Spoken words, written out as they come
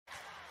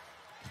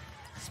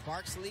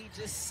Sparks lead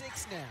just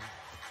 6 now.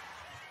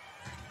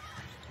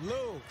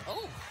 Lou,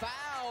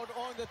 fouled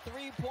on the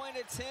three-point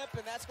attempt,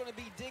 and that's going to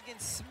be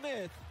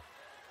Diggins-Smith.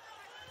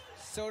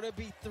 So there'll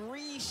be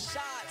 3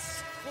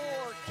 shots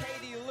for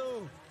Katie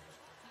Lou.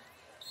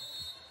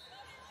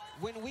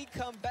 When we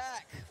come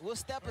back, we'll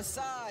step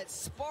aside.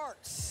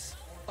 Sparks.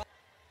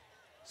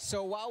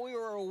 So while we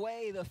were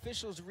away, the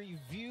officials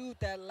reviewed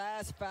that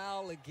last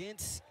foul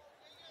against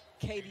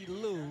Katie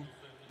Lou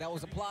that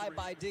was applied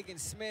by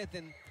Diggins-Smith,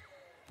 and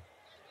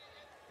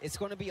it's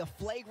going to be a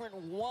flagrant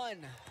 1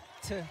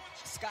 to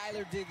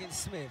Skylar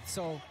Diggins-Smith.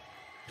 So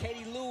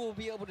Katie Lou will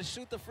be able to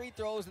shoot the free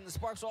throws, and the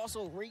Sparks will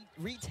also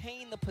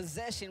retain the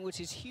possession, which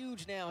is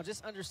huge now,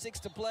 just under 6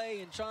 to play,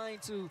 and trying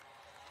to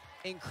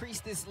increase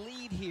this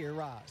lead here,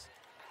 Roz.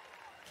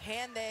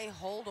 Can they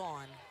hold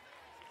on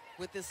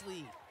with this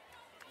lead?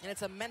 And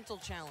it's a mental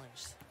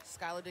challenge.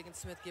 Skylar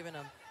Diggins-Smith given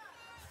a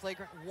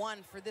flagrant 1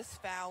 for this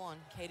foul on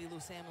Katie Lou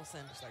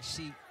Samuelson. It's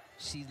like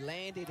she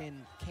landed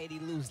in Katie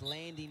Lou's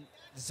landing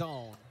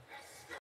zone.